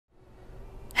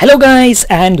Hello guys,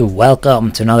 and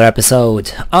welcome to another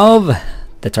episode of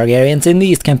the Targaryens in the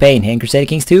East campaign here in Crusader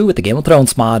Kings 2 with the Game of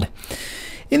Thrones mod.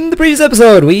 In the previous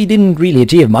episode we didn't really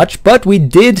achieve much, but we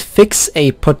did fix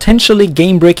a potentially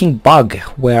game-breaking bug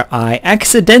where I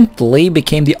accidentally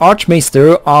became the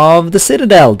Archmaester of the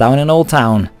Citadel down in Old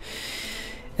Town.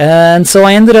 And so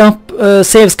I ended up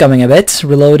save scumming a bit,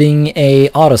 reloading a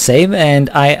autosave, and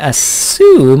I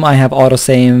assume I have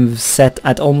autosave set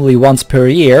at only once per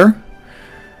year.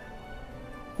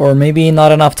 Or maybe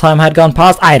not enough time had gone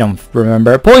past, I don't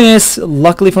remember. Point is,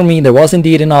 luckily for me, there was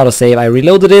indeed an autosave. I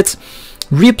reloaded it,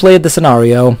 replayed the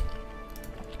scenario,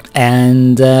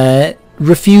 and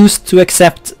refused to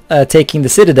accept taking the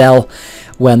Citadel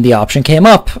when the option came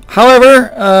up. However,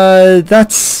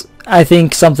 that's, I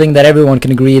think, something that everyone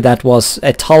can agree that was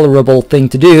a tolerable thing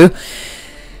to do.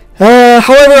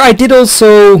 However, I did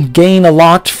also gain a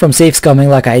lot from save scumming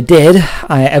like I did.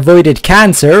 I avoided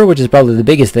cancer, which is probably the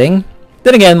biggest thing.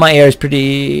 Then again, my air is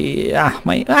pretty...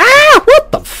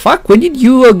 what the fuck? When did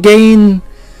you gain...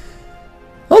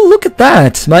 Oh, look at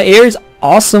that. My air is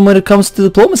awesome when it comes to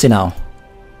diplomacy now.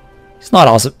 It's not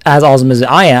awesome, as awesome as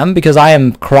I am, because I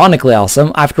am chronically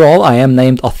awesome. After all, I am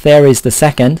named Otherys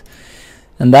II.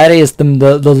 And that is the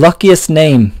luckiest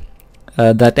name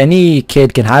that any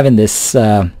kid can have in this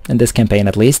campaign,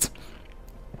 at least.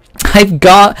 I've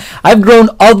grown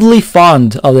oddly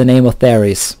fond of the name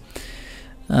Otherys.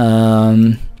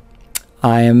 I'm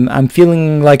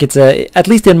feeling like it's at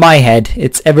least in my head,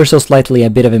 it's ever so slightly a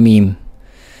bit of a meme.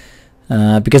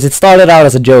 Because it started out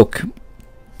as a joke.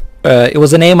 It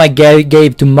was a name I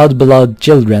gave to mudblood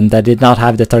children that did not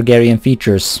have the Targaryen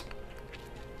features.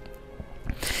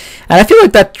 And I feel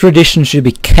like that tradition should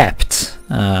be kept.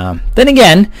 Then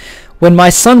again, when my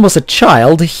son was a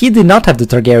child, he did not have the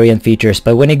Targaryen features,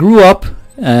 but when he grew up,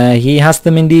 he has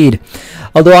them indeed.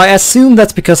 Although I assume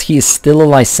that's because he is still a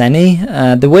Lyseni.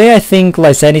 The way I think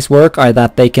Lysenis work are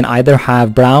that they can either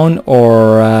have brown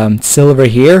or silver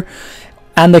hair,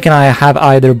 and they can have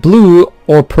either blue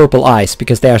or purple eyes,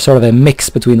 because they are sort of a mix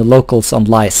between the locals on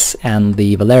Lys and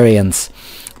the Valyrians,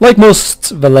 like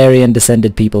most Valyrian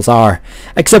descended peoples are,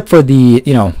 except for the,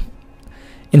 you know,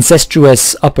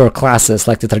 incestuous upper classes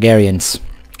like the Targaryens,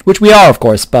 which we are, of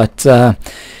course, but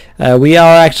we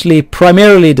are actually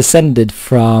primarily descended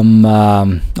from,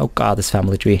 oh god, this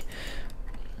family tree.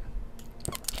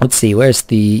 Let's see, where's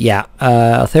the,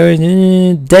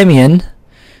 Daemon,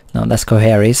 no, that's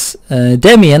Coharis.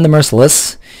 Daemon, the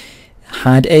Merciless,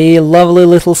 had a lovely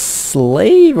little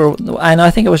slave, or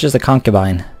I think it was just a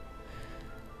concubine.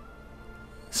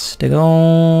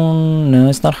 Stegon, no,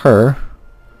 it's not her.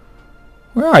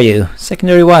 Where are you?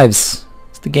 Secondary wives.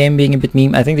 Is the game being a bit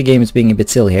meme? I think the game is being a bit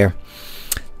silly here.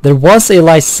 There was a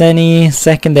Lyseni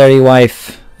secondary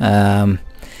wife that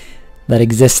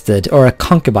existed, or a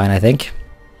concubine, I think.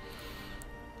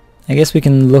 I guess we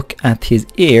can look at his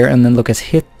ear and then look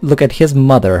at his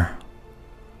mother.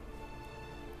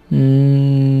 Wait,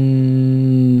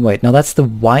 no, that's the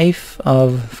wife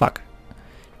of... Fuck.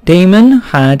 Daemon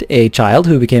had a child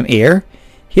who became heir.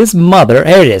 His mother...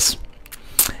 Here it is.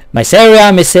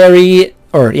 Mysaria Misery...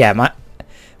 Or, yeah,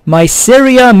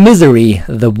 Mysaria Misery,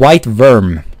 the White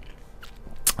Worm.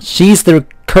 She's the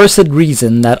cursed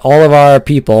reason that all of our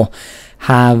people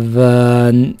have,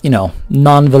 you know,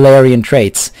 non-Valyrian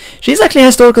traits. She's actually a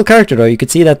historical character, though. You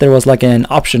could see that there was like an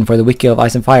option for the Wiki of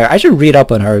Ice and Fire. I should read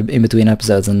up on her in between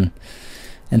episodes and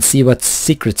see what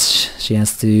secrets she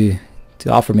has to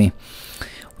offer me.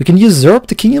 We can usurp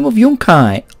the kingdom of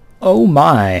Yunkai. Oh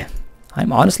my.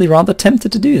 I'm honestly rather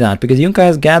tempted to do that, because Yunkai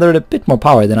has gathered a bit more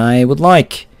power than I would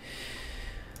like.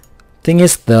 Thing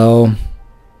is, though,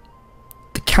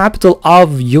 the capital of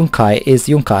Yunkai is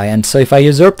Yunkai, and so if I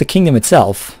usurp the kingdom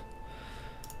itself,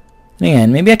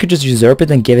 again, maybe I could just usurp it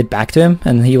and give it back to him,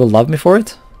 and he will love me for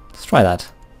it. Let's try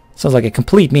that. Sounds like a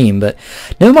complete meme, but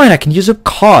never mind, I can usurp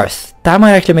Karth. That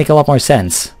might actually make a lot more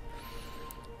sense.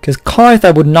 Because Karth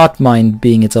I would not mind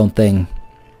being its own thing.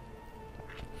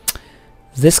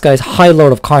 This guy's High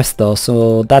Lord of Karth, though,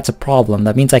 so that's a problem.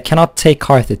 That means I cannot take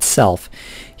Karth itself.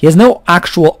 He has no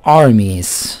actual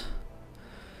armies.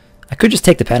 I could just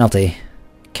take the penalty.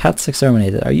 Cats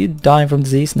exterminated. Are you dying from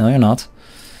disease? No, you're not.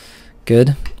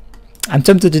 Good. I'm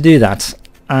tempted to do that.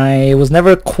 I was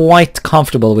never quite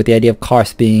comfortable with the idea of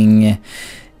Karth being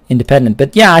independent.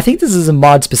 But yeah, I think this is a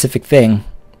mod-specific thing.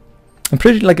 I'm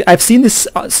pretty... like, I've seen this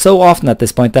so often at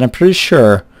this point that I'm pretty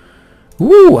sure...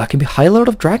 Ooh, I can be High Lord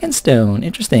of Dragonstone.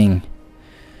 Interesting.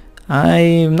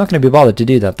 I'm not going to be bothered to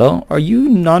do that, though. Are you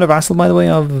not a vassal, by the way,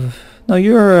 of... No,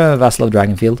 you're a vassal of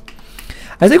Dragonfield.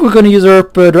 I think we're going to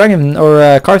usurp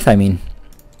Karth, I mean.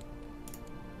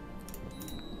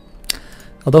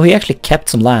 Although he actually kept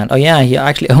some land. Oh yeah, he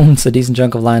actually owns a decent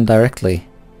chunk of land directly.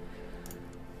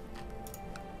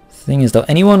 Thing is though,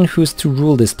 anyone who's to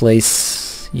rule this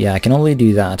place... Yeah, I can only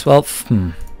do that. Well,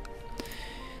 Am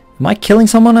I killing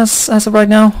someone as of right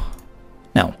now?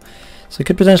 No. So I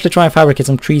could potentially try and fabricate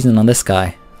some treason on this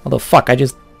guy. Although, fuck, I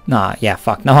just... Nah, yeah,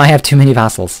 fuck. Now I have too many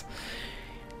vassals.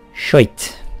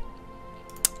 Shite.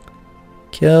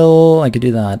 Kill, I could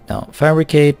do that. No.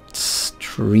 Fabricate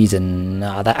treason.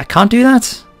 Nah, I can't do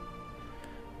that?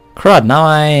 Crud, now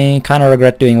I kind of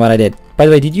regret doing what I did. By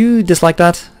the way, did you dislike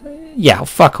that? Yeah,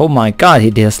 fuck, oh my god, he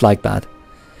disliked that.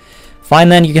 Fine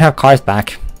then, you can have Karth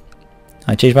back.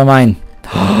 I changed my mind.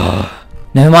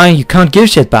 Never mind, you can't give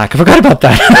shit back. I forgot about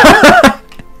that.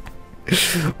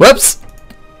 Whoops.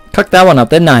 Cocked that one up,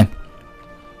 didn't I?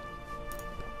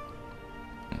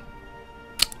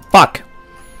 Fuck.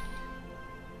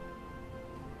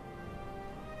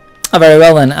 Oh, very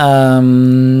well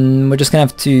then. We're just gonna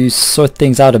have to sort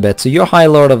things out a bit. So you're High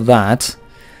Lord of that.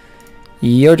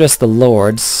 You're just the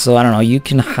Lord, so I don't know, you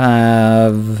can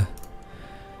have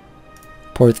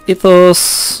Port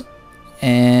Ethos,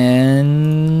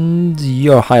 and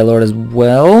you're High Lord as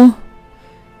well.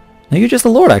 No, you're just the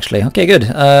Lord actually. Okay, good.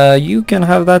 You can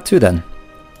have that too then.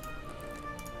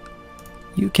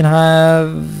 You can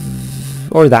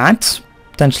have... or that,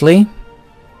 potentially.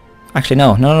 Actually,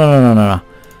 no.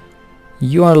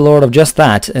 You are Lord of just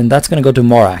that, and that's gonna go to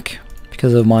Morak,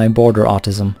 because of my border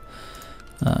autism.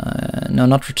 No,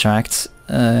 not retract.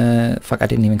 Fuck, I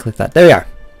didn't even click that. There we are.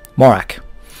 Morak.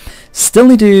 Still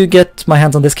need to get my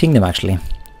hands on this kingdom, actually.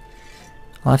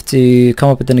 I'll have to come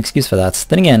up with an excuse for that.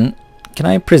 Then again, can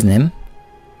I imprison him?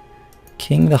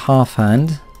 King the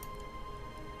Half-Hand.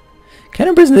 Can I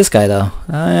imprison this guy, though?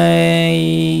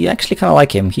 I actually kind of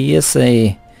like him. He is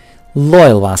a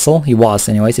loyal vassal. He was,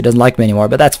 anyways. He doesn't like me anymore,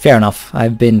 but that's fair enough.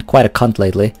 I've been quite a cunt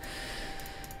lately.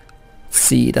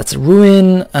 See, that's a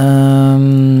ruin.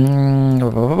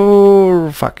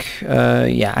 Fuck.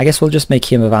 Yeah, I guess we'll just make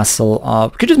him a vassal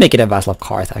of... We could just make it a vassal of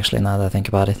Karth, actually, now that I think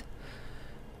about it.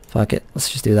 Fuck it, let's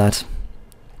just do that.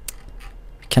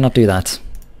 We cannot do that.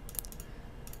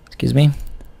 Excuse me.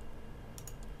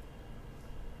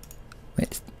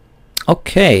 Wait.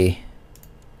 Okay.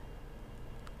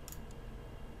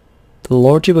 The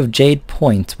Lordship of Jade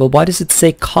Point. Well, why does it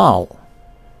say Khal?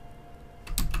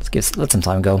 Let some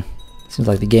time go. Seems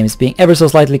like the game is being ever so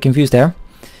slightly confused there.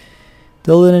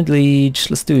 Delineate Liege.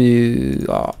 Let's do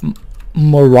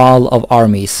morale of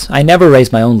armies. I never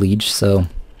raise my own liege, so...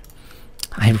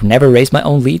 I've never raised my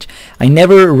own liege. I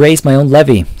never raised my own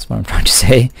levy. That's what I'm trying to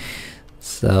say.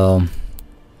 So...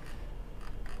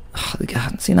 Oh,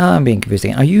 God, see, now I'm being confused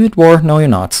again. Are you at war? No, you're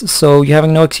not. So you're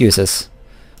having no excuses.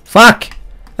 Fuck!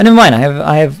 Oh, never mind.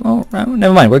 I have... Oh,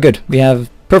 never mind. We're good. We have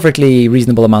perfectly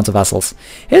reasonable amounts of vassals.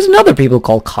 Here's another people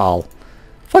called Khal.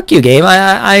 Fuck you, game.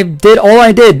 I did all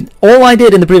I did. All I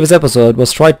did in the previous episode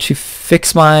was try to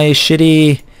fix my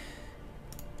shitty...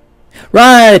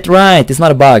 Right. It's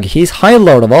not a bug. He's High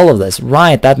Lord of all of this.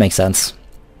 Right, that makes sense.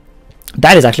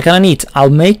 That is actually kind of neat. I'll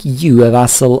make you a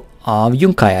vassal of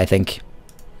Yunkai, I think.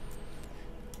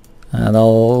 And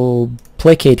I'll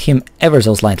placate him ever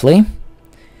so slightly.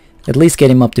 At least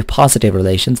get him up to positive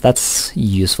relations. That's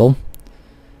useful.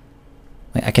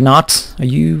 Wait, I cannot. Are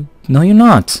you... No, you're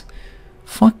not.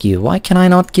 Fuck you. Why can I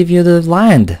not give you the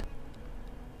land?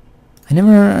 I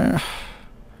never...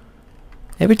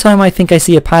 Every time I think I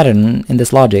see a pattern in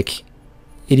this logic,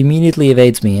 it immediately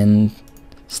evades me and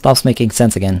stops making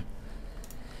sense again.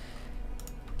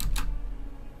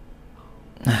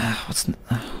 What's...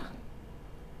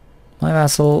 my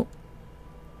vassal...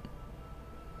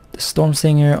 The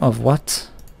Stormsinger of what?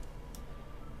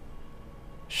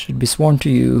 Should be sworn to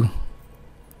you.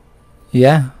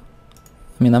 Yeah.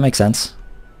 I mean, that makes sense.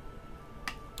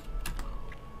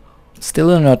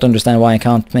 Still do not understand why I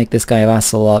can't make this guy a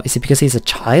vassal of... Is it because he's a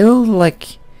child?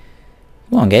 Like...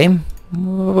 Come on, game.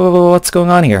 What's going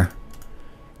on here?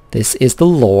 This is the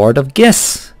Lord of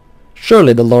Gis.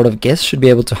 Surely the Lord of Gis should be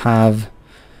able to have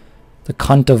the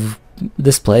cunt of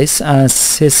this place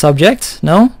as his subject,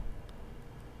 no?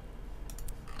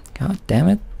 God damn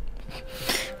it.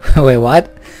 Wait,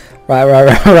 what?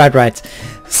 Right.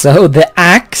 So the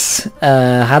Axe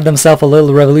had themselves a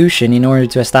little revolution in order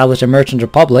to establish a merchant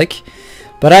republic,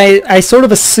 but I sort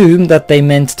of assumed that they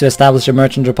meant to establish a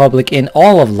merchant republic in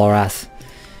all of Lorath,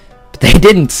 but they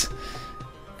didn't.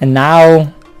 And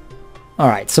now...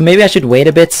 Alright, so maybe I should wait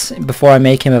a bit before I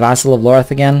make him a vassal of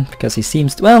Lorath again, because he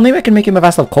seems to... Well, maybe I can make him a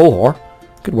vassal of Qohor.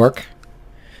 Could work.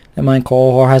 Never mind,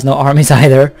 Qohor has no armies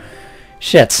either.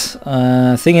 Shit.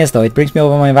 Thing is though, it brings me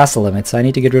over my vassal limit, so I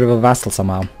need to get rid of a vassal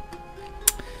somehow.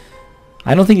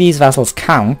 I don't think these vassals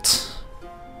count.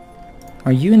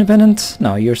 Are you independent?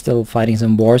 No, you're still fighting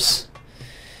some wars.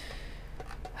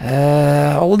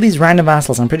 All of these random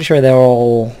vassals, I'm pretty sure they're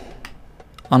all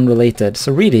unrelated.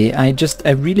 So really, I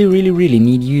really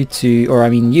need you to, or I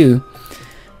mean you,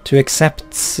 to accept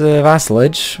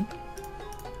vassalage,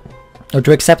 or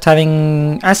to accept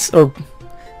having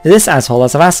this asshole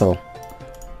as a vassal. You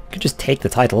could just take the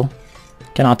title.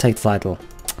 Cannot take the title.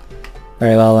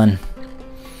 Very well then.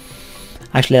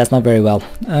 Actually, that's not very well.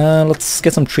 Let's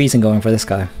get some treason going for this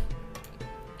guy.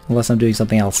 Unless I'm doing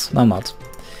something else. No, I'm not.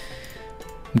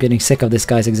 I'm getting sick of this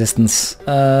guy's existence.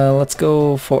 Let's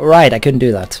go for... Right, I couldn't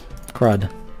do that.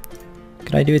 Crud.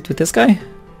 Could I do it with this guy?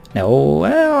 No,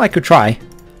 well, I could try.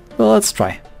 Well, let's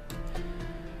try.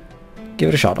 Give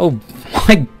it a shot. Oh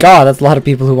my god, that's a lot of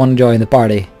people who want to join the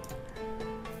party.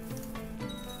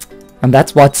 And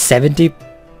that's what, 70%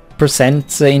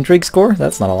 intrigue score?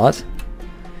 That's not a lot.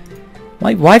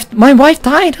 My wife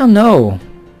died? Oh no.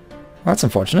 That's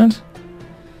unfortunate.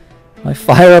 My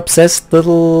fire-obsessed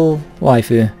little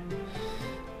waifu.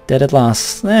 Dead at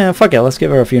last. Fuck it, let's give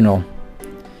her a funeral.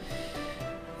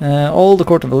 All the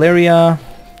court of Valyria.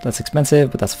 That's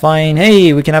expensive, but that's fine.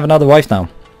 Hey, we can have another wife now.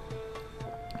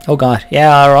 Oh god,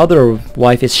 yeah, our other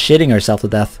wife is shitting herself to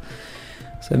death.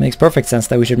 So it makes perfect sense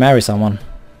that we should marry someone.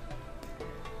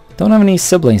 Don't have any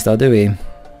siblings though, do we?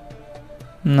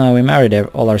 No, we married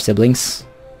all our siblings.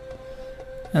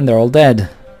 And they're all dead.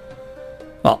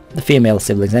 Well, the female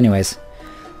siblings anyways.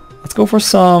 Let's go for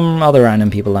some other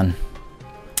random people then.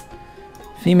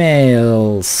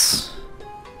 Females.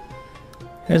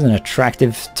 Here's an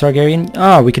attractive Targaryen.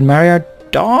 Oh, we can marry our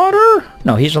daughter?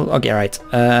 No, he's... Okay, right.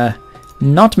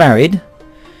 Not married.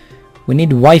 We need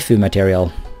waifu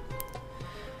material.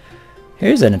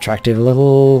 Here's an attractive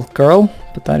little girl,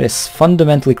 but that is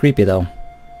fundamentally creepy though.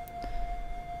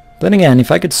 Then again,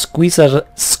 if I could squeeze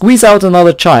out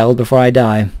another child before I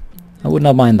die, I would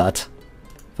not mind that.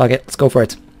 Fuck it, let's go for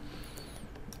it.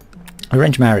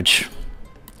 Arranged marriage.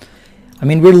 I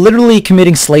mean, we're literally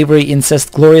committing slavery,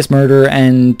 incest, glorious murder,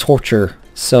 and torture.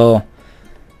 So,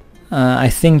 I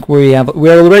think we're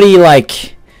already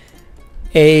like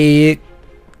a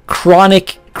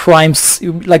chronic crimes,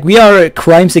 like we are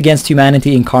crimes against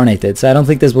humanity incarnated. So I don't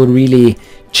think this will really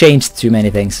change too many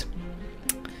things.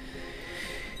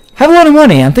 Have a lot of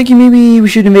money. I'm thinking maybe we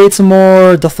should invade some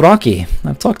more Dothraki.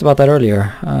 I've talked about that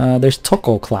earlier. There's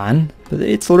Toko clan, but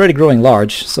it's already growing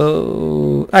large.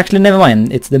 So actually, never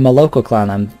mind. It's the Maloko clan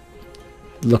I'm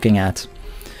looking at.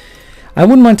 I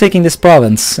wouldn't mind taking this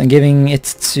province and giving it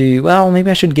to... Well, maybe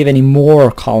I shouldn't give any more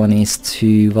colonies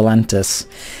to Valentis.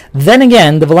 Then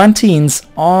again, the Valentines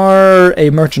are a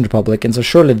merchant republic, and so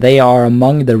surely they are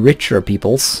among the richer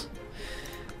peoples.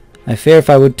 I fear if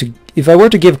I were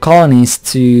to give colonies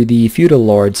to the feudal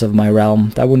lords of my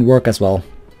realm, that wouldn't work as well.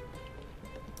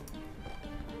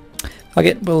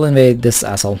 Okay, we'll invade this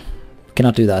asshole.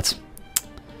 Cannot do that.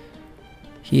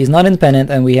 He is not independent,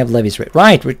 and we have levies.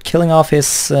 Right, we're killing off his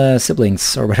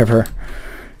siblings or whatever,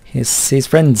 his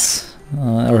friends,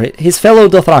 or his fellow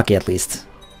Dothraki at least.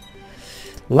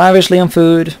 Lavishly on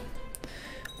food.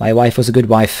 My wife was a good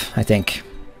wife, I think.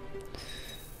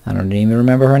 I don't even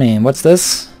remember her name. What's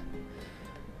this?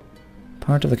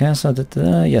 Part of the castle.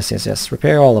 Yes.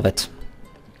 Repair all of it.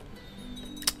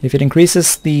 If it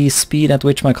increases the speed at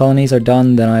which my colonies are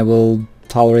done, then I will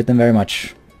tolerate them very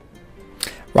much.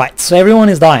 Right, so everyone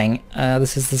is dying.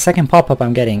 This is the second pop-up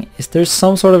I'm getting. Is there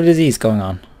some sort of disease going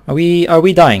on? Are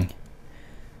we dying?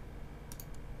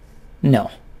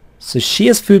 No. So she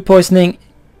has food poisoning.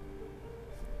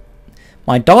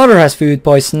 My daughter has food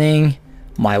poisoning.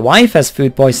 My wife has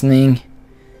food poisoning.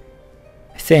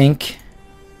 I think.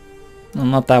 No,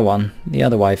 not that one. The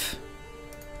other wife.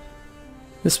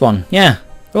 This one. Yeah.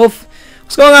 Wolf.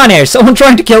 What's going on here? Someone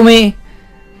trying to kill me?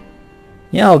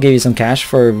 Yeah, I'll give you some cash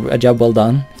for a job well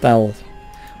done. That'll...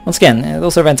 Once again,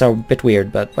 those events are a bit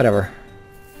weird, but whatever.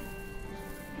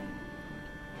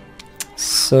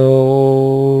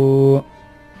 So...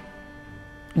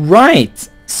 Right!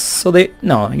 So they...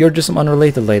 No, you're just some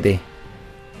unrelated lady.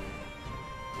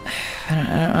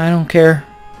 I don't care.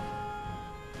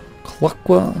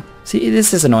 Clockwell... See,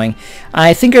 this is annoying.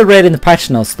 I think I read in the patch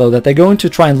notes, though, that they're going to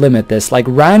try and limit this. Like,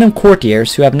 random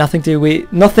courtiers who have nothing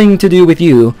to do with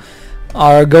you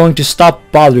are going to stop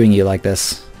bothering you like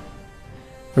this.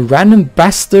 A random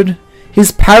bastard.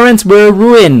 His parents were a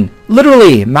ruin.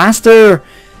 Literally, master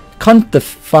cunt the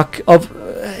fuck of...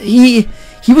 he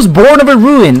was born of a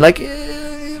ruin. Like,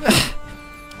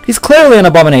 he's clearly an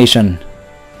abomination.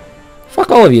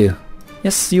 Fuck all of you.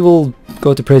 Yes, you will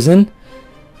go to prison.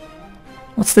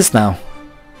 What's this now?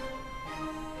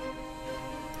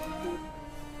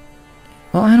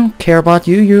 Well, I don't care about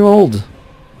you, you're old.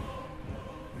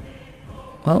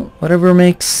 Well, whatever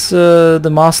makes the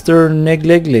master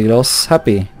Neglegliglos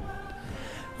happy.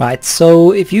 Right,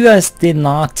 so if you guys did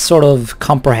not sort of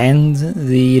comprehend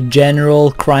the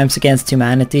general crimes against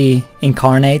humanity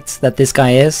incarnate that this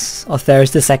guy is,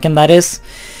 Otherys II that is,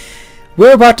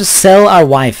 we're about to sell our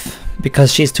wife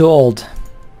because she's too old.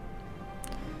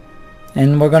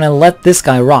 And we're gonna let this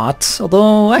guy rot,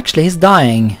 although actually he's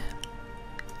dying.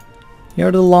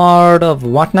 You're the lord of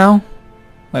what now?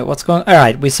 Wait, what's going on?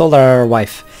 Alright, we sold our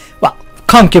wife. Well,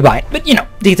 concubine, but you know,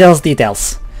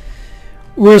 details.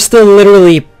 We're still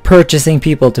literally purchasing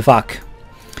people to fuck.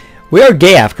 We are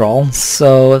gay after all,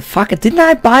 so fuck it. Didn't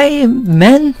I buy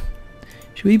men?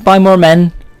 Should we buy more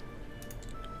men?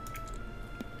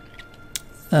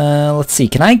 Let's see,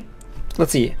 can I?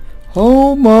 Let's see.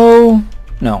 Homo.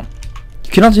 No.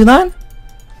 You cannot do that?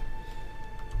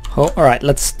 Oh, alright,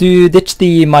 let's ditch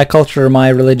the my culture, my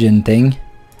religion thing.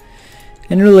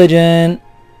 Any religion.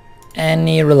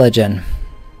 Any religion.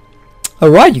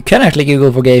 Alright, you can actually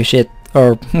Google for gay shit.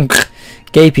 Or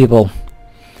gay people.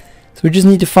 So we just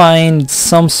need to find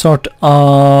some sort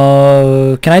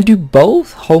of... Can I do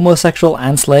both? Homosexual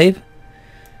and slave?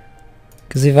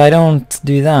 Because if I don't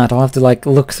do that, I'll have to like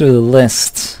look through the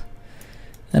list.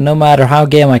 And no matter how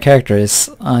gay my character is,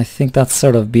 I think that's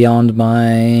sort of beyond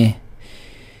my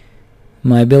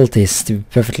abilities, to be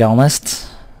perfectly honest.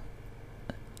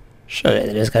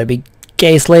 Surely there's gotta be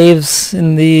gay slaves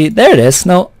in the... There it is!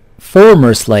 No,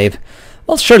 former slave.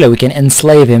 Well, surely we can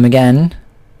enslave him again.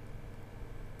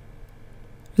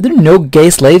 Are there no gay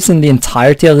slaves in the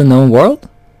entirety of the known world?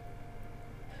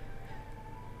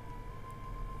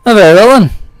 Oh, very well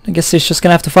then. I guess he's just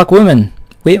gonna have to fuck women.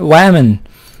 Women.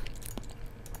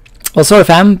 Well, sorry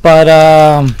fam, but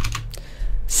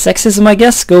sexism I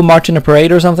guess? Go march in a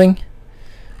parade or something?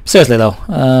 Seriously though.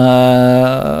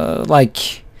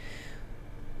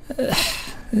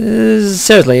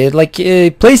 Seriously, like,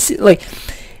 place, like...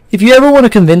 If you ever want to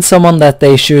convince someone that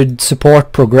they should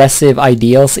support progressive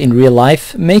ideals in real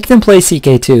life, make them play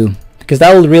Ck2, because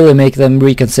that will really make them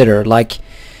reconsider. Like,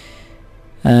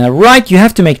 right, you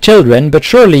have to make children, but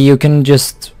surely you can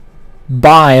just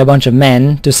buy a bunch of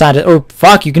men to satisfy, or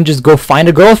fuck, you can just go find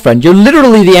a girlfriend. You're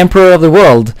literally the emperor of the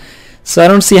world, so I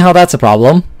don't see how that's a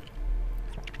problem.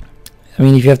 I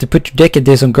mean, if you have to put your dick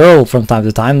into some girl from time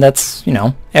to time, that's, you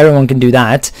know, everyone can do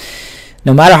that,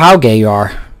 no matter how gay you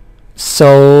are.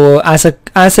 So as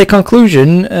a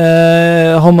conclusion,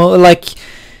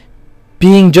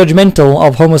 being judgmental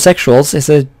of homosexuals is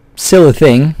a silly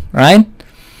thing, right?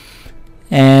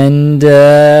 And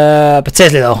but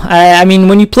seriously though, I mean,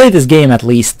 when you play this game, at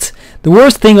least the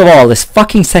worst thing of all is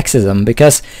fucking sexism,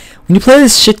 because when you play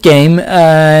this shit game,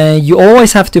 you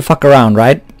always have to fuck around,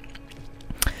 right?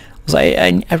 So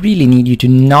I really need you to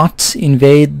not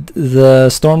invade the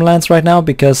Stormlands right now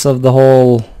because of the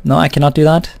whole... No, I cannot do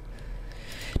that.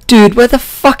 Dude, where the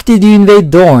fuck did you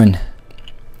invade Dorne?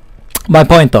 My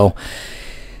point though,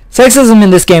 sexism in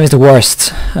this game is the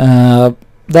worst.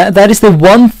 That is the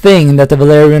one thing that the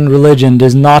Valyrian religion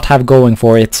does not have going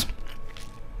for it.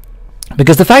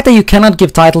 Because the fact that you cannot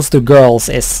give titles to girls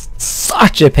is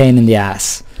such a pain in the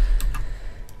ass.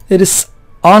 It is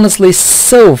honestly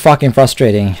so fucking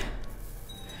frustrating.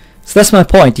 So that's my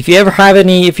point. If you ever have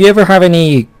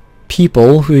any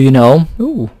people who you know,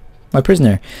 ooh, my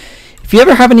prisoner. If you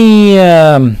ever have any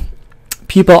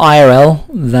people IRL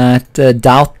that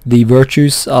doubt the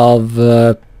virtues of,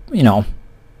 you know,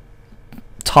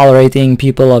 tolerating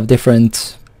people of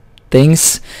different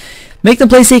things, make them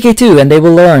play Ck2 and they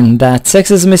will learn that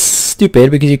sexism is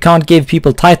stupid because you can't give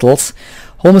people titles.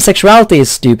 Homosexuality is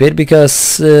stupid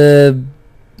because,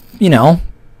 you know,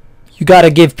 you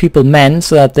gotta give people men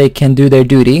so that they can do their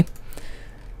duty.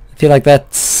 I feel like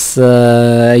that's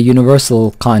a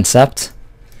universal concept.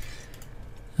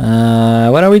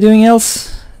 What are we doing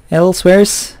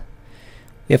elsewheres?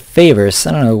 We have favors.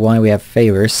 I don't know why we have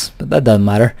favors, but that doesn't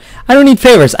matter. I don't need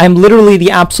favors. I'm literally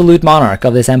the absolute monarch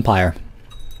of this empire.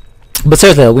 But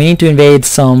seriously, we need to invade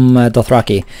some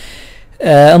Dothraki.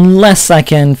 Unless I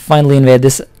can finally invade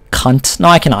this cunt. No,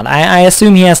 I cannot. I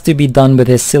assume he has to be done with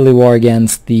his silly war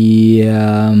against the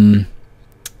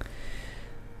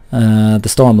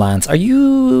Stormlands.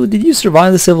 Did you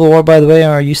survive the Civil War, by the way,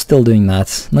 or are you still doing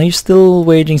that? No, you're still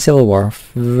waging Civil War.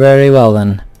 Very well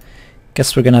then.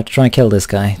 Guess we're gonna have to try and kill this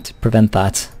guy to prevent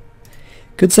that.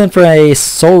 Could send for a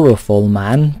sorrowful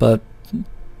man, but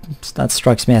that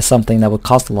strikes me as something that would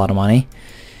cost a lot of money.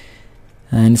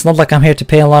 And it's not like I'm here to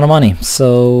pay a lot of money.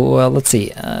 So, let's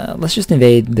see. Let's just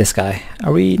invade this guy.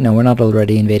 Are we? No, we're not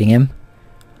already invading him.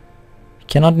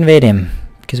 Cannot invade him,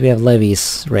 because we have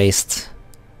levies raised.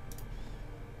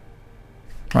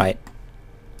 Right.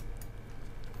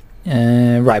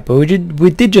 Right, but we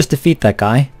did just defeat that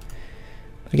guy.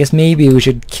 I guess maybe we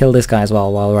should kill this guy as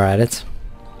well while we're at it.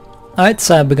 Alright,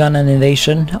 so I've begun an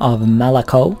invasion of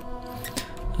Malako.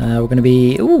 We're gonna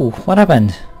be... Ooh, what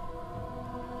happened?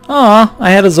 Ah,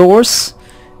 I had a horse.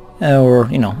 Or,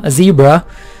 you know, a zebra.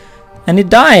 And it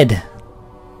died.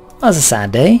 That was a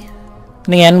sad day.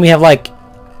 And again, we have like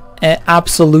an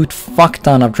absolute fuck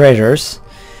ton of treasures.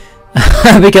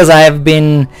 Because I have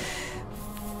been,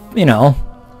 you know,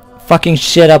 fucking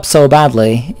shit up so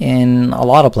badly in a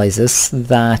lot of places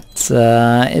that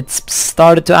it's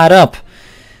started to add up.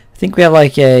 I think we have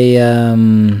like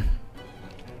a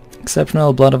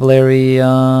exceptional Blood of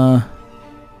Valyria,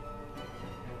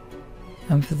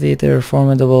 amphitheater,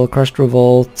 formidable, crushed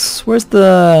revolts. Where's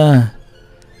the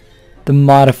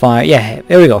modifier? Yeah,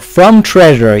 there we go. From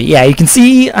treasure. Yeah, you can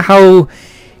see how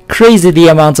crazy the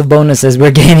amounts of bonuses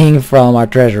we're gaining from our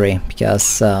treasury,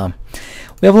 because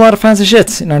we have a lot of fancy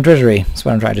shit in our treasury. That's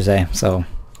what I'm trying to say. So,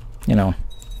 you know.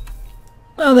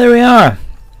 Oh, there we are.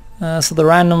 So the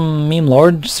random meme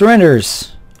lord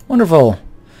surrenders. Wonderful.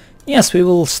 Yes, we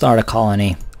will start a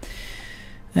colony.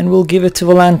 And we'll give it to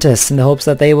Volantis in the hopes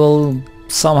that they will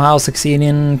somehow succeed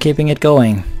in keeping it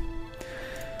going.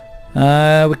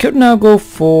 We could now go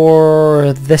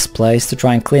for this place to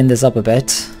try and clean this up a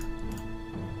bit.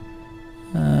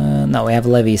 No, we have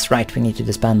levies. Right, we need to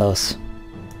disband those.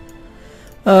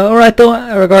 Alright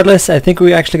though, regardless, I think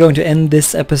we're actually going to end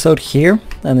this episode here.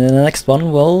 And in the next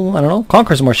one, we'll, I don't know,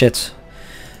 conquer some more shit.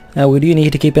 We do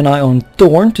need to keep an eye on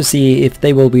Dorn to see if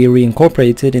they will be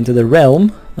reincorporated into the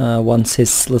realm once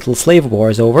his little slave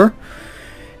war is over.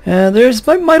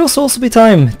 Might also be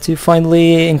time to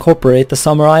finally incorporate the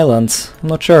Summer Islands. I'm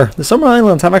not sure. The Summer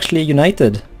Islands have actually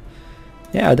united.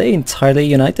 Yeah, are they entirely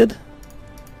united?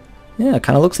 Yeah, it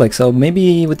kind of looks like so.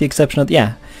 Maybe with the exception of...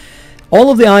 yeah. All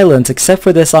of the islands, except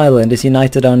for this island, is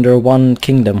united under one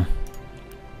kingdom.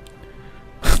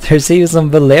 There's even some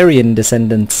Valyrian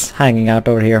descendants hanging out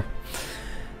over here.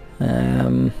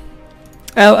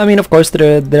 I mean, of course,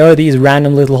 there are these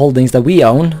random little holdings that we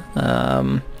own.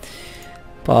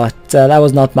 But that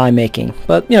was not my making.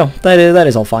 But, you know, that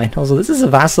is all fine. Also, this is a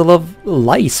vassal of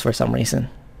lice for some reason.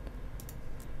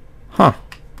 Huh.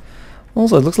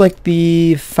 Also, it looks like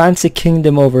the fancy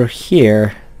kingdom over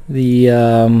here,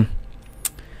 the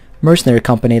mercenary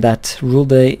company that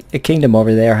ruled a kingdom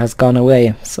over there, has gone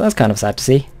away. So that's kind of sad to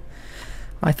see.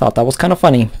 I thought that was kind of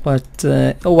funny, but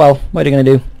oh well, what are you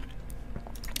gonna do?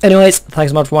 Anyways,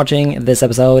 thanks so much for watching this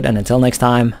episode, and until next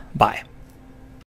time, bye.